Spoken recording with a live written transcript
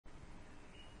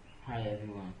Hi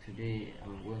everyone, today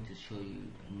I'm going to show you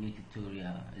a new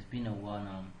tutorial. It's been a while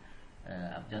now.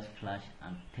 I've just flashed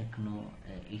an Techno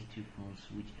H3 phones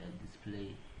which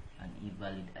display an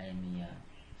invalid imei,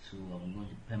 so I'm going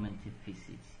to permanently fix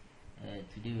it.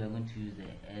 Today we are going to use the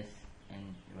S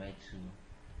and right tool,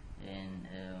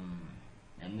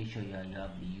 and make sure you have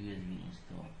the USB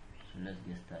installed. So let's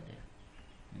get started.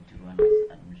 I need to run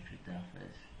as administrator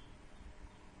first.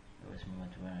 Always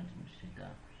remember to run as administrator.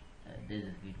 There's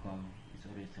a VCOM, it's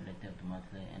already selected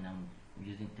automatically, and I'm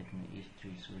using Techno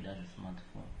H3, so that's a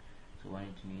smartphone. So I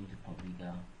need to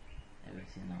configure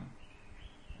everything now.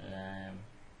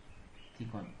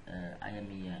 Tick on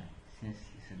imei, since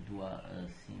it's a dual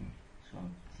SIM, so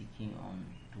I'm ticking on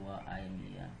dual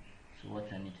imei. So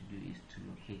what I need to do is to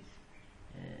locate.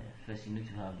 First, you need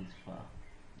to have this file,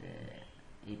 the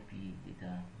AP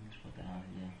data. That's what I have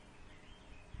here.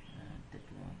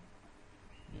 Techno,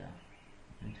 yeah.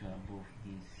 Need to have both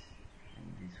this and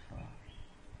this file,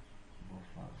 both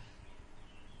files.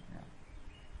 Yeah.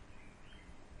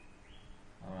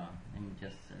 Alright, let me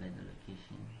just select the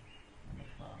location on the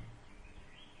file.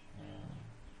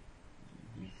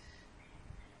 This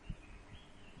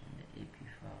and the AP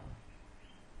file.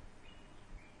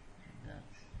 That.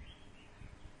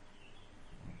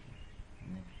 Okay.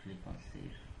 And then click on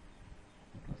save.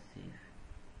 Click on save.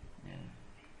 Yeah.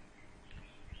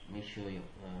 Make sure your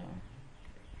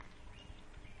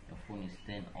phone is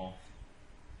turned off,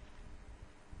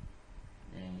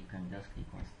 then you can just click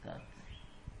on start.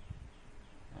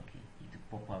 Okay, it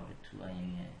will pop up the two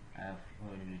imei. I have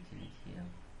already written it here.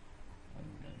 I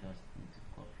just need to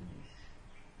copy this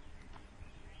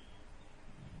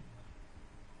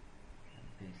and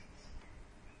paste.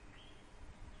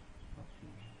 Copy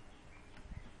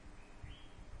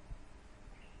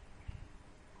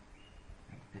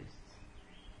and paste.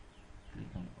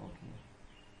 Click on OK.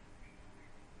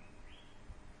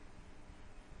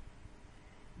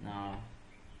 Now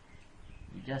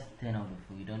you just turn on the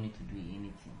phone. You don't need to do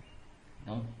anything.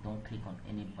 Don't click on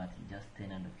any button. Just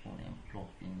turn on the phone and plug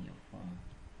in your phone.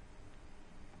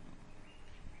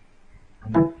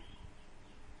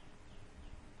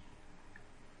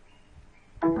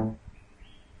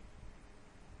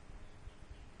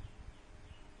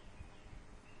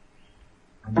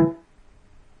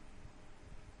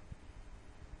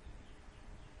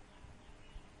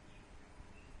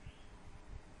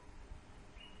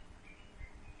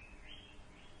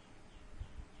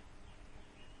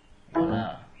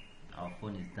 Voila, our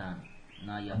phone is done.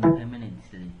 Now you have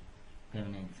permanently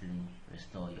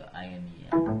restore your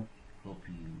imei. Hope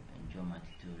you enjoy my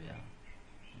tutorial.